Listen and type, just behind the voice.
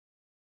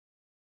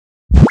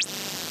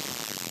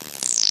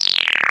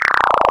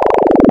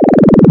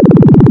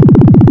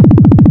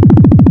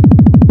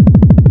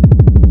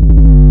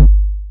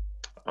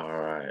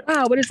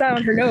Wow, what is that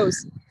on her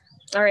nose?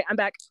 All right, I'm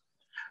back.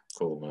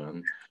 Cool,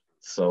 man.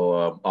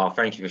 So,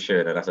 thank you for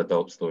sharing that. That's a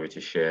dope story to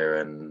share,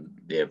 and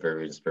yeah,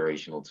 very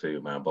inspirational too,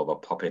 man. Baba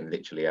popping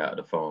literally out of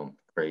the phone,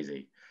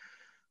 crazy.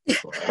 I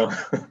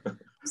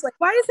was like,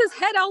 why is his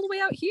head all the way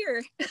out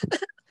here?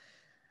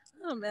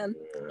 Oh man,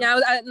 yeah.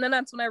 And then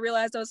that's when I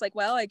realized I was like,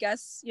 well, I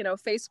guess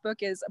Facebook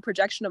is a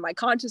projection of my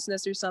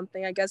consciousness or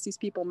something. I guess these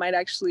people might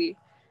actually,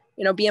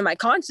 be in my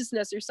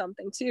consciousness or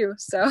something too.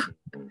 So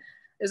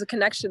there's a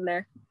connection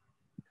there.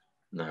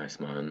 Nice,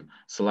 man.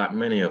 So like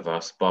many of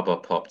us, Baba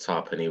popped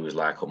up and he was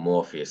like a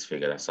Morpheus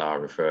figure. That's how I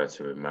refer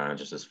to him, man.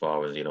 Just as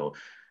far as,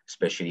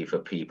 especially for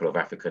people of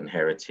African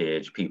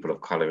heritage, people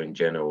of color in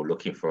general,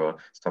 looking for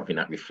something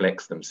that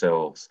reflects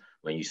themselves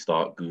when you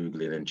start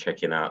Googling and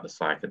checking out the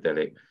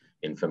psychedelic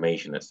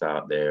information that's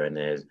out there. And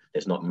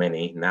there's not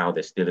many. Now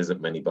there still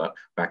isn't many, but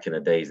back in the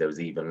days there was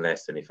even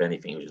less. And if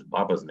anything, it was just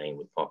Baba's name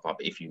would pop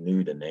up if you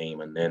knew the name,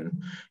 and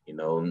then,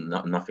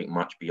 nothing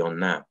much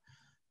beyond that.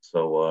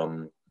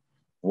 So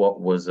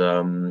how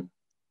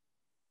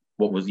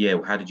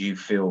did you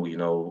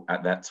feel,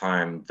 at that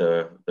time,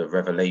 the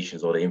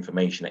revelations or the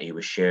information that he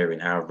was sharing,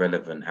 how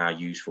relevant, how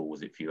useful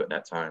was it for you at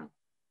that time?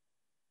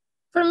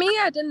 For me,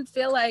 I didn't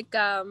feel like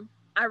I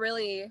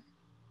really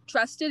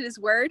trusted his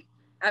word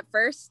at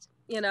first.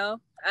 I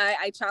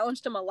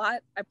challenged him a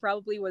lot. I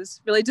probably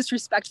was really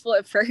disrespectful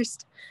at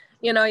first.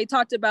 He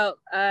talked about,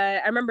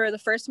 I remember the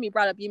first time he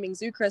brought up Yiming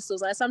Zoo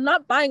crystals. I said, I'm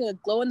not buying a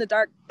glow in the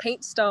dark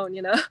paint stone,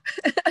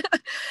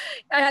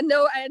 I had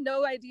no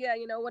idea,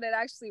 what it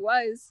actually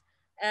was.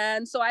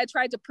 And so I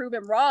tried to prove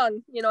him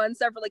wrong, on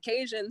several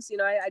occasions.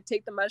 I'd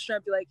take the mushroom,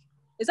 I'd be like,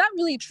 is that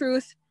really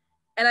truth?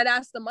 And I'd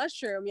ask the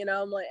mushroom,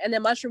 I'm like, and the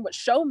mushroom would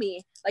show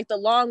me like the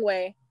long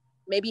way,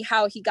 maybe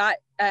how he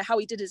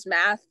did his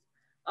math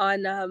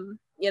on,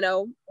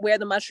 where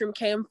the mushroom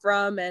came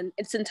from and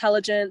its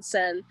intelligence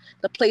and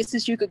the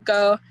places you could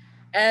go.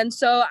 And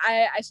so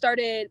I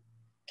started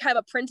kind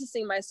of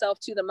apprenticing myself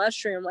to the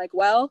mushroom, like,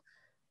 well,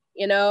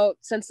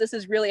 since this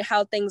is really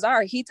how things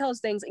are, he tells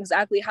things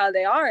exactly how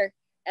they are.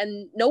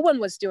 And no one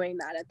was doing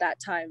that at that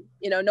time.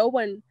 No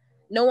one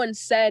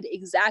said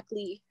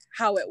exactly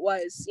how it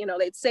was.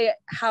 They'd say it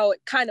how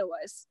it kind of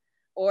was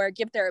or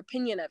give their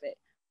opinion of it.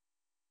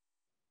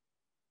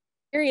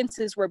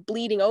 Experiences were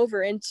bleeding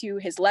over into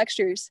his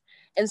lectures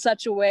in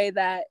such a way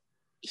that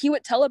he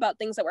would tell about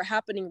things that were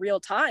happening real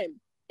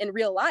time in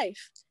real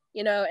life,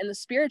 in the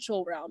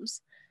spiritual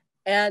realms.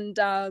 And,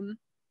 I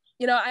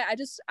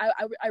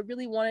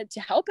really wanted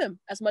to help him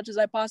as much as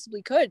I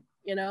possibly could,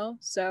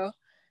 so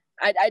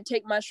I'd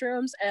take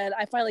mushrooms, and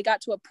I finally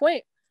got to a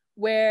point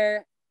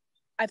where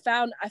I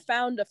found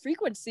a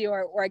frequency,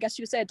 or I guess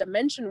you could say a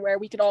dimension where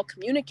we could all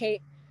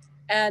communicate.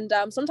 And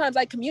sometimes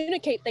I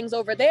communicate things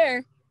over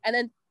there and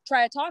then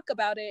try to talk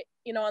about it,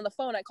 on the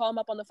phone. I call him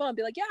up on the phone and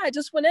be like, yeah, I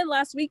just went in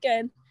last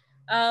weekend.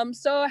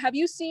 So have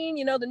you seen,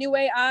 the new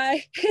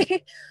AI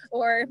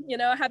or,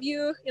 have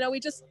you, we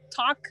just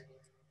talk,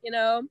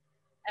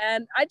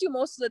 and I do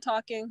most of the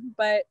talking,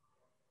 but,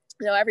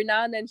 every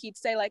now and then he'd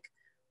say like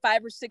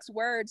 5 or 6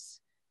 words.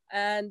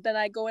 And then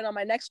I go in on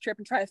my next trip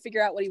and try to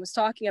figure out what he was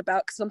talking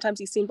about. Cause sometimes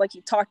he seemed like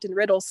he talked in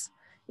riddles,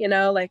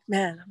 like,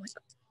 man, I'm like,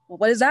 well,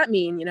 what does that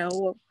mean?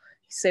 Well,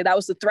 say that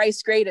was the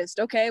thrice greatest.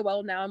 Okay,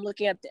 well, now I'm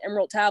looking at the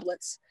emerald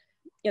tablets,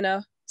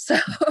 so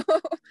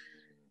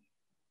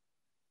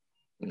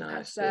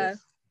nice.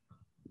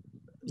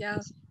 Yeah,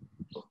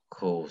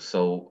 cool.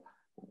 So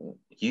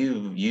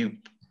you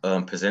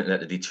presented at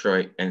the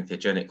Detroit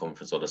Entheogenic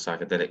Conference, or the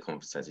Psychedelic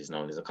Conference as it's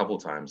known, a couple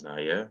of times now,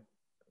 yeah,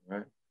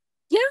 right?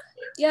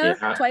 Yeah,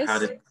 twice. How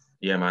did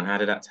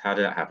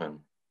that happen?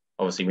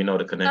 Obviously we know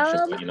the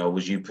connection, but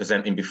was you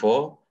presenting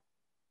before?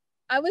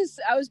 I was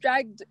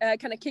dragged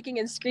kind of kicking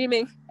and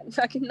screaming.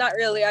 Not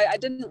really. I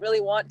didn't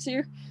really want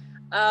to,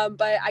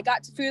 but I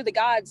got to Food of the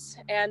Gods.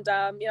 And,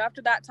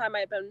 after that time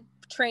I've been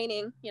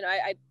training,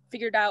 I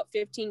figured out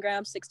 15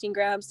 grams, 16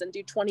 grams, then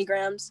do 20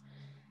 grams.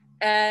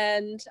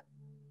 And,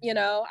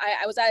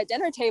 I was at a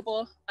dinner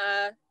table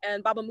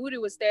and Baba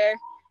Mudu was there.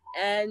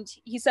 And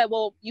he said,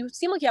 well, you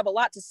seem like you have a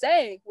lot to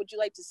say. Would you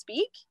like to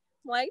speak?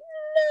 I'm like,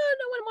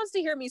 no one wants to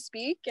hear me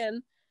speak.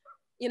 And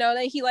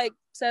then he like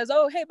says,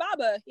 oh, hey,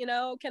 Baba,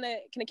 can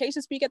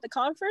Acacea speak at the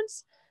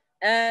conference?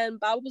 And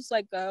Baba was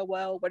like,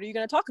 well, what are you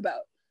going to talk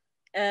about?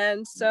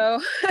 And so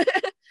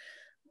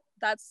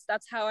that's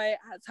how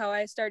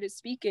I started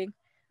speaking.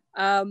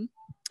 And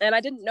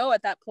I didn't know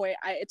at that point.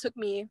 It took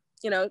me,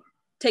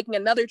 taking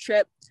another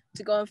trip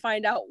to go and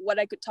find out what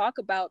I could talk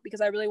about, because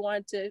I really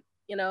wanted to,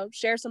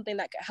 share something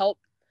that could help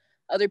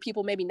other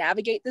people maybe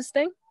navigate this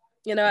thing,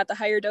 at the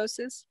higher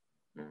doses.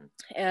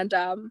 And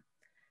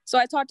so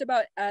I talked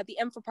about the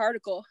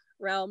infraparticle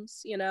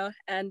realms,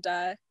 and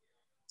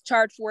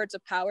charged words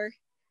of power,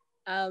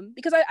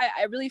 because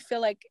I really feel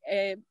like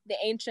the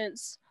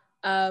ancients,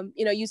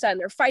 use that in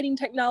their fighting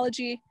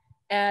technology,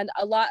 and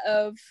a lot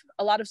of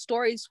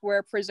stories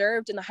were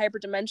preserved in the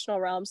hyperdimensional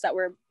realms that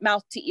were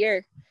mouth to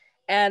ear,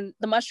 and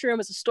the mushroom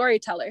is a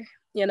storyteller,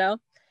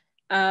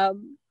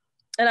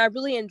 And I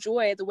really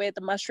enjoy the way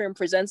the mushroom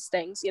presents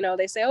things. You know,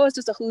 they say, oh, it's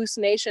just a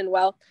hallucination.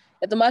 Well,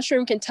 if the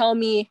mushroom can tell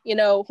me, you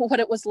know, what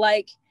it was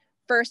like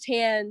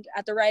firsthand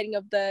at the writing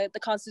of the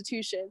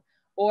Constitution,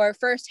 or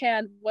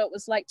firsthand what it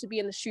was like to be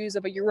in the shoes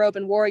of a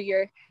Yoruban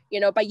warrior, you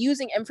know, by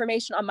using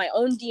information on my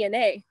own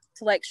DNA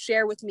to like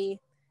share with me,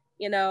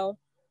 you know,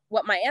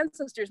 what my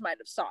ancestors might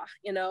have saw,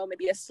 you know,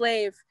 maybe a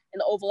slave in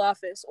the Oval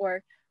Office,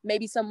 or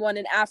maybe someone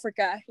in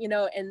Africa, you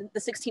know, in the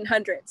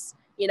 1600s,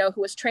 you know,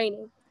 who was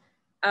training.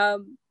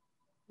 That's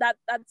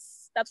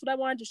what I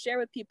wanted to share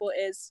with people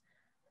is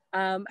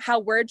how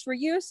words were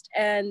used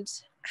and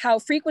how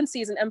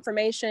frequencies and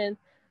information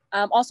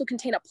also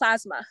contain a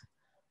plasma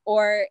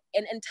or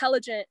an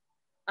intelligent,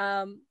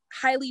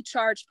 highly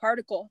charged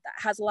particle that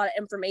has a lot of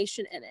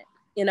information in it,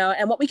 you know,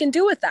 and what we can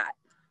do with that.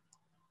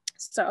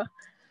 So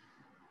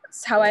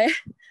that's how that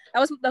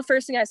was the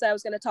first thing I said I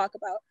was going to talk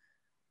about.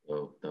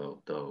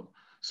 Dope.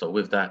 So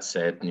with that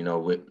said, you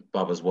know,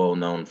 Baba's well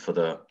known for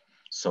the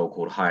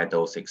so-called high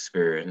dose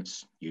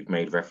experience. You've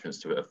made reference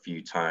to it a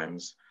few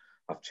times.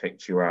 I've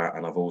checked you out,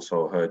 and I've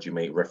also heard you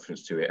make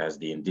reference to it as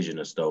the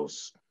indigenous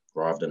dose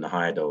rather than the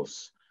high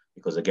dose.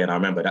 Because again, I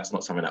remember that's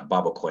not something that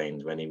Baba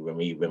coined when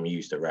we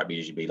used to rap. We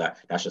usually be like,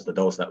 that's just the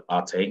dose that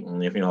I'll take,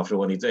 and if you know, if you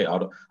want to take,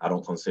 I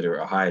don't consider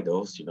it a high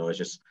dose. You know, it's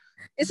just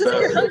if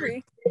you're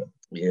hungry.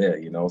 Yeah,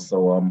 you know.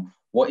 So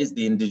what is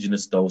the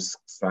indigenous dose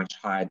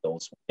 / high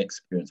dose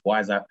experience? Why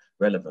is that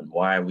relevant?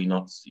 Why are we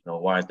not, you know,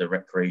 why is the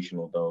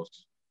recreational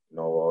dose, you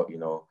know, or, you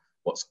know,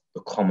 what's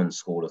the common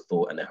school of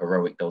thought and the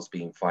heroic dose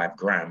being 5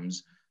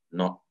 grams,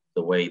 not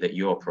the way that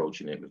you're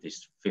approaching it with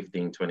this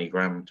 15, 20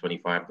 gram,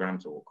 25 gram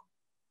talk?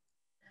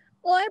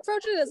 Well, I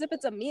approach it as if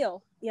it's a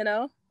meal, you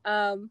know?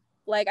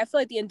 Like, I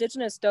feel like the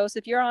indigenous dose,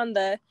 if you're on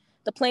the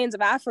plains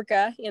of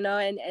Africa, you know,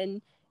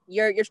 and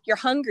you're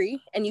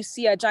hungry and you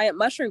see a giant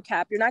mushroom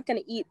cap, you're not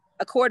going to eat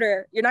a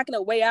quarter. You're not going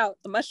to weigh out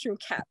the mushroom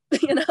cap,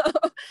 you know?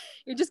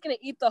 You're just going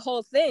to eat the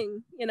whole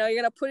thing. You know,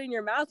 you're going to put it in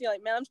your mouth. You're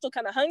like, man, I'm still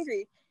kind of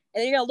hungry.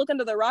 And then you're going to look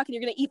under the rock and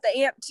you're going to eat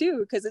the ant too,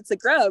 because it's a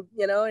grub,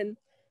 you know? And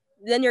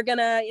then you're going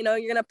to, you know,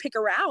 you're going to pick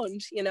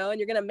around, you know, and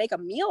you're going to make a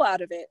meal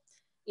out of it,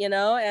 you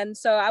know? And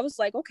so I was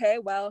like, okay,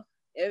 well,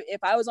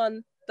 if I was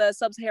on the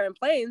sub-Saharan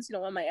plains, you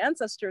know, when my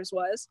ancestors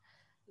was,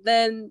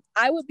 then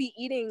I would be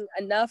eating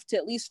enough to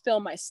at least fill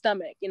my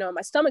stomach. You know,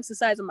 my stomach's the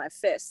size of my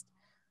fist.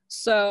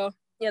 So,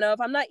 you know,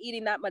 if I'm not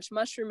eating that much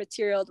mushroom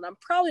material, then I'm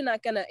probably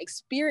not going to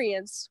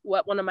experience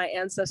what one of my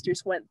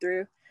ancestors went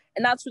through.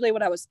 And that's really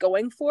what I was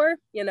going for,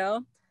 you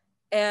know?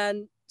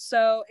 And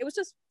so it was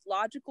just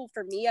logical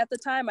for me at the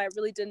time. I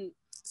really didn't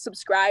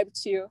subscribe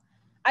to,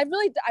 I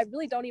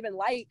really don't even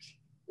like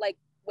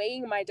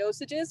weighing my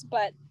dosages,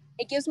 but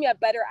it gives me a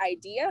better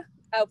idea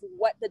of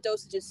what the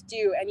dosages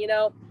do. And, you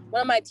know,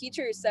 one of my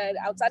teachers said,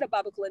 outside of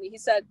Baba Kilindi, he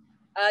said,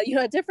 you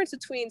know, a difference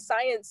between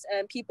science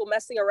and people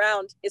messing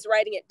around is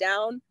writing it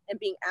down and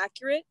being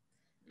accurate.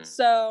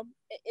 So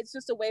it's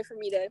just a way for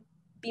me to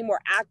be more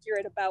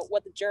accurate about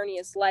what the journey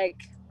is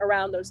like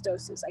around those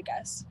doses, I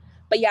guess.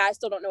 But yeah, I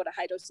still don't know what a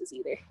high dose is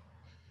either.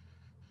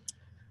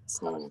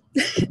 Cool.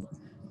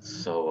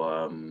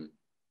 So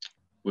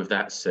with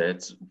that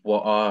said,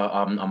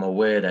 I'm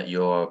aware that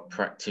you're a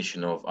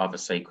practitioner of other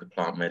sacred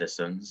plant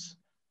medicines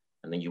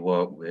and that you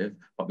work with.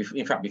 But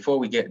in fact, before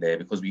we get there,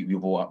 because we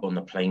brought up on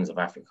the plains of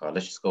Africa,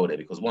 let's just go there,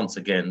 because once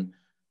again,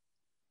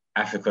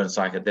 Africa and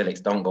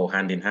psychedelics don't go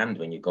hand in hand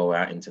when you go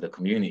out into the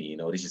community. You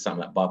know, this is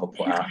something that Baba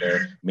put out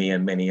there, me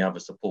and many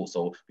others support.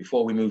 So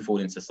before we move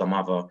forward into some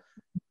other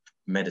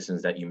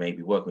medicines that you may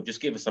be working with,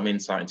 just give us some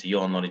insight into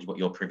your knowledge, what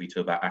you're privy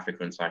to about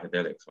Africa and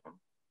psychedelics.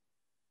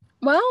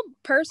 Well,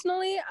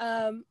 personally,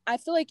 I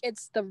feel like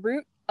it's the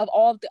root of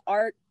all of the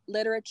art,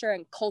 literature,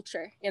 and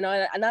culture, you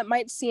know, and that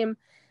might seem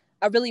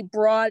a really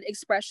broad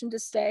expression to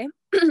say,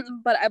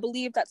 but I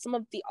believe that some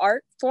of the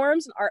art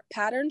forms and art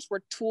patterns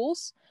were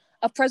tools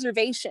of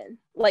preservation,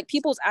 like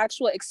people's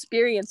actual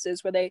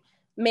experiences where they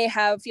may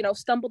have, you know,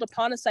 stumbled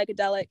upon a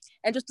psychedelic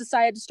and just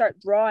decided to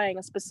start drawing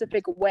a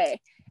specific way.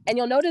 And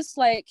you'll notice,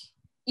 like,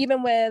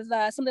 even with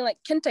something like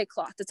kente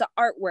cloth, it's an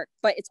artwork,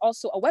 but it's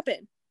also a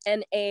weapon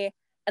and an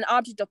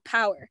object of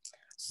power.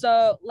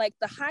 So like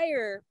the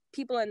higher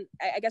people, and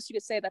I guess you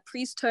could say the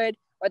priesthood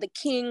or the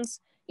kings,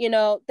 you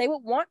know, they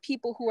would want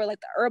people who are like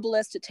the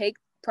herbalists to take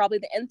probably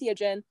the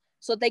entheogen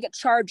so they could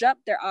charge up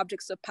their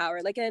objects of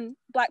power. Like in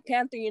Black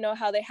Panther, you know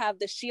how they have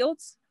the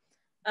shields,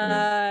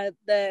 the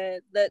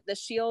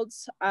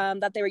shields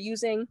that they were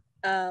using,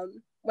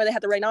 where they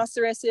had the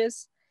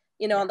rhinoceroses,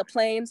 you know, on the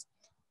plains.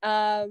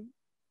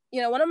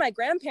 You know, one of my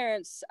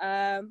grandparents,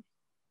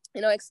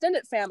 you know,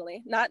 extended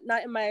family, not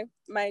in my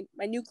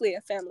nuclear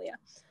family.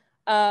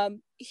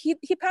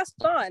 He passed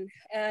on,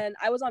 and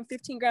I was on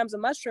 15 grams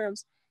of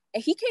mushrooms,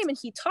 and he came and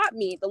he taught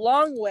me the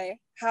long way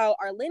how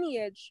our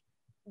lineage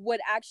would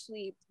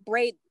actually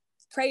braid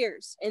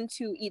prayers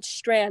into each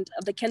strand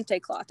of the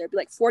kente cloth. There'd be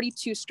like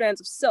 42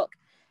 strands of silk,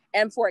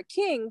 and for a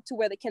king to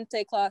wear the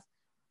kente cloth,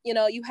 you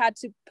know, you had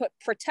to put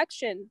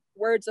protection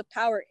words of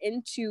power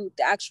into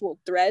the actual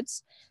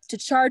threads to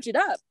charge it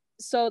up,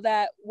 so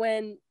that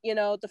when, you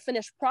know, the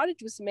finished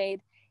product was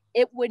made,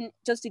 it wouldn't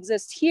just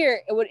exist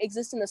here. It would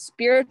exist in the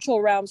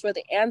spiritual realms where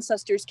the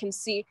ancestors can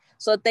see,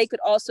 so that they could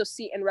also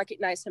see and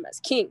recognize him as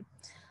king.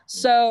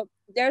 So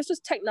there's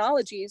just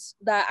technologies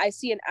that I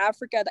see in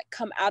Africa that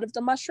come out of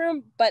the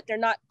mushroom, but they're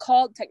not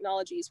called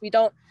technologies. We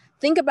don't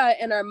think about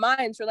it in our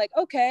minds. We're like,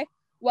 okay,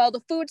 well,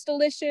 the food's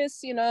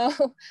delicious, you know,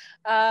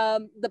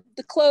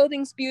 the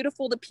clothing's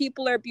beautiful, the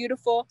people are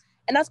beautiful.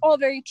 And that's all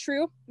very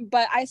true.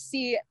 But I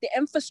see the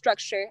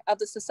infrastructure of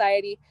the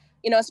society,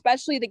 you know,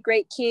 especially the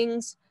great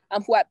kings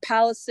who had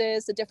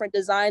palaces, the different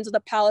designs of the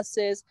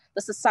palaces,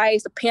 the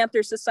societies, the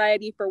Panther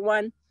Society, for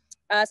one,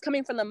 it's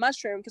coming from the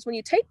mushroom. Because when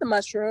you take the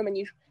mushroom and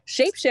you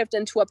shapeshift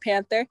into a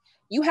panther,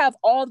 you have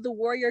all of the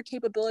warrior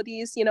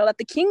capabilities, you know, that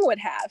the king would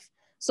have.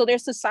 So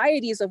there's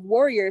societies of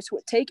warriors who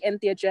would take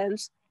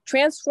entheogens,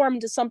 transform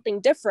into something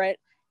different,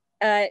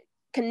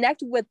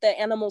 connect with the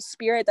animal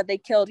spirit that they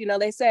killed. You know,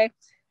 they say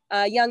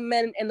young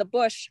men in the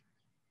bush,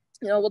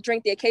 you know, will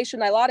drink the Acacia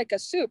nilotica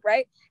soup,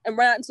 right? And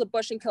run out into the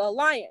bush and kill a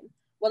lion.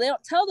 Well, they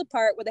don't tell the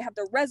part where they have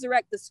to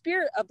resurrect the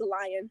spirit of the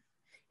lion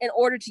in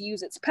order to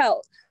use its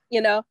pelt, you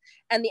know,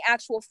 and the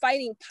actual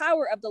fighting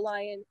power of the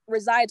lion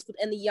resides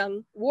within the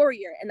young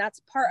warrior. And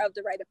that's part of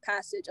the rite of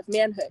passage of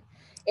manhood,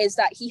 is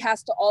that he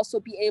has to also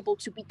be able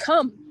to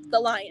become the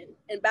lion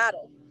in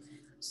battle.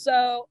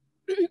 So,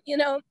 you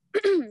know,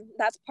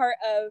 that's part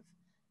of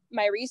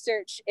my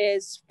research,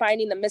 is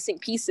finding the missing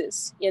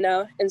pieces, you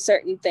know, in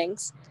certain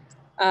things.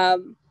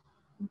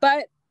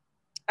 But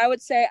I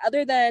would say,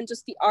 other than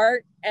just the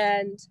art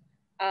and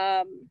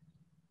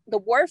the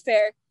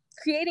warfare,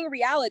 creating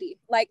reality,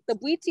 like the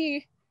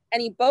Bwiti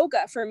and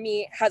iboga for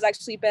me has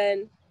actually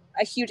been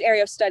a huge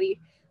area of study,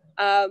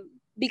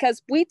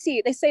 because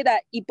Bwiti, they say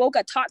that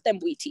iboga taught them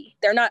Bwiti.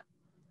 They're not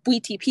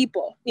Bwiti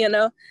people, you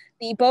know.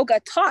 The iboga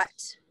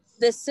taught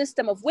this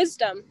system of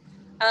wisdom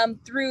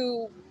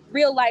through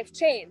real life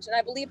change, and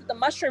I believe that the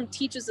mushroom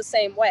teaches the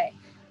same way.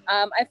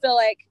 I feel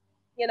like,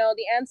 you know,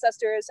 the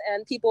ancestors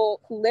and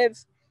people who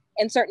live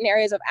in certain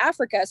areas of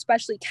Africa,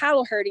 especially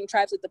cattle herding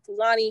tribes like the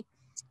Fulani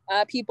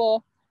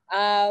people,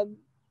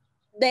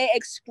 they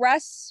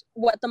express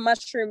what the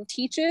mushroom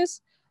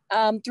teaches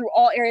through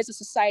all areas of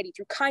society,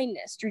 through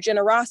kindness, through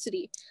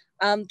generosity,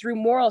 through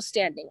moral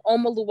standing,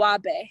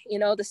 omoluwabe, you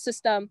know, the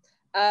system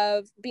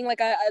of being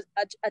like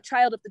a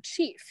child of the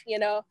chief, you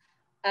know,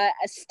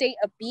 a state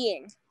of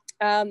being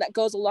that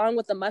goes along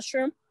with the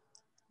mushroom,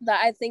 that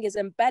I think is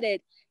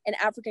embedded in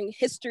African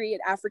history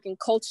and African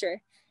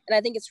culture. And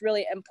I think it's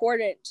really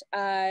important,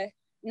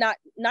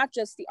 not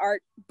just the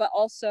art, but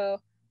also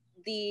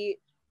the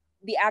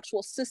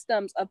actual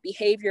systems of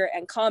behavior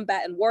and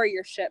combat and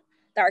warriorship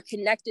that are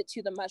connected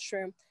to the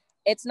mushroom.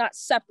 It's not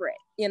separate.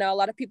 You know, a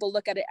lot of people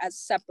look at it as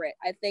separate.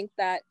 I think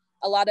that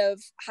a lot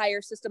of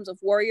higher systems of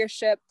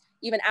warriorship,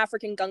 even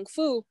African Kung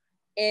Fu,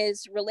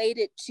 is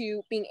related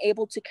to being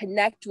able to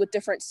connect with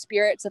different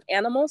spirits of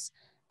animals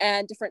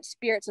and different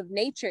spirits of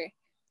nature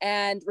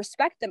and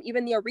respect them,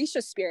 even the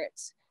Orisha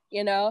spirits,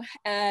 you know.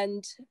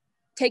 And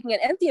taking an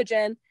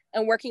entheogen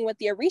and working with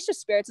the Orisha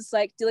spirits, it's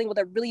like dealing with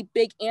a really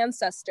big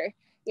ancestor,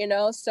 you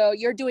know. So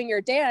you're doing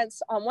your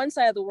dance on one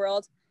side of the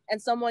world, and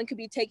someone could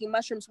be taking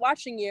mushrooms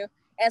watching you,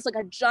 and it's like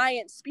a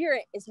giant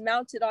spirit is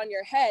mounted on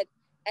your head,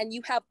 and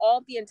you have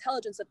all the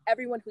intelligence of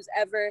everyone who's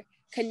ever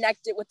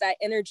connected with that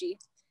energy.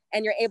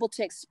 And you're able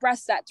to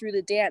express that through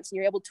the dance, and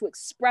you're able to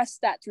express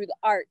that through the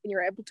art, and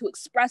you're able to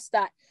express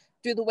that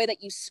through the way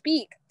that you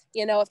speak.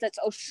 You know, if that's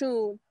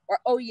Oshun or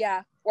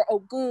Oya or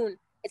Ogun,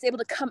 it's able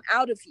to come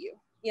out of you,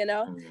 you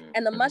know.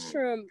 And the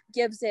mushroom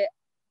gives it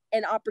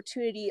an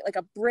opportunity, like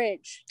a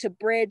bridge, to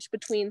bridge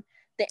between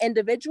the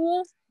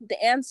individual,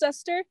 the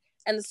ancestor,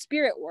 and the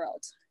spirit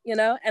world, you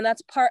know. And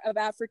that's part of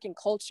African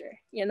culture,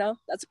 you know.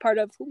 That's part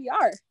of who we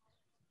are.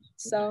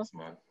 So nice,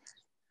 man.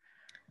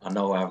 I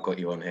know I've got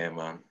you on here,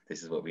 man.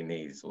 This is what we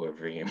need. So we're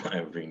bringing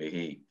the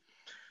heat.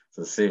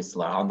 So sis,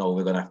 like, I know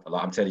we're gonna have to,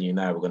 like, I'm telling you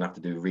now, we're gonna have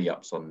to do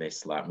re-ups on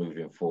this, like,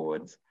 moving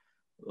forward.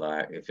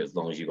 Like, if as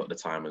long as you got the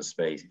time and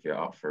space, if you're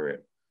up for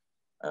it.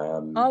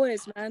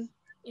 Always, man.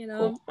 You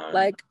know, cool, man.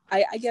 like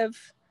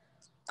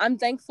I'm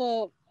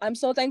thankful. I'm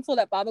so thankful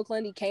that Baba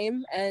Kilindi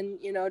came and,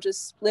 you know,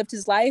 just lived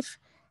his life,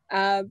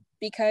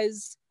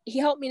 because he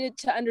helped me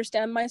to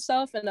understand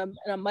myself in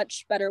a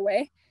much better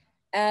way.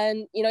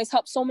 And, you know, he's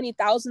helped so many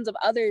thousands of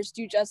others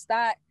do just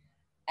that.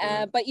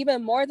 But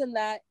even more than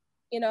that,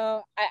 you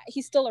know,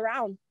 he's still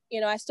around.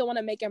 You know, I still want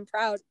to make him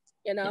proud,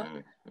 you know.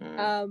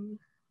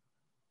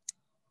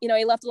 You know,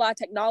 he left a lot of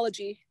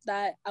technology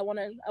that I want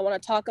to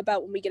talk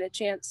about when we get a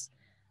chance,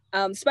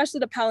 especially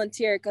the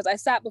Palantir, because I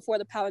sat before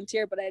the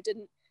Palantir, but I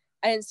didn't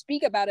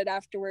speak about it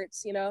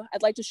afterwards. You know,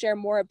 I'd like to share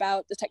more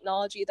about the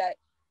technology that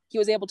he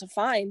was able to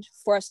find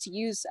for us to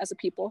use as a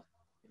people.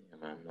 Yeah,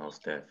 man,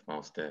 most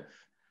def.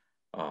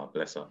 Oh,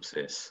 bless up,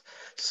 sis.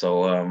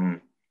 So,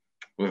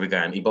 where we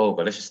going?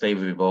 Iboga. Let's just stay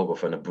with Iboga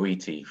for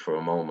Bwiti for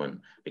a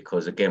moment,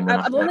 because again, when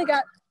I've only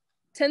got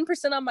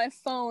 10% on my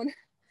phone.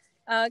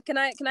 Can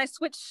I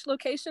switch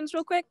locations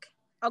real quick?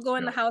 I'll go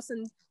in the house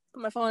and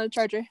put my phone on the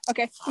charger.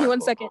 Okay, give me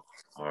 1 second.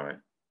 All right.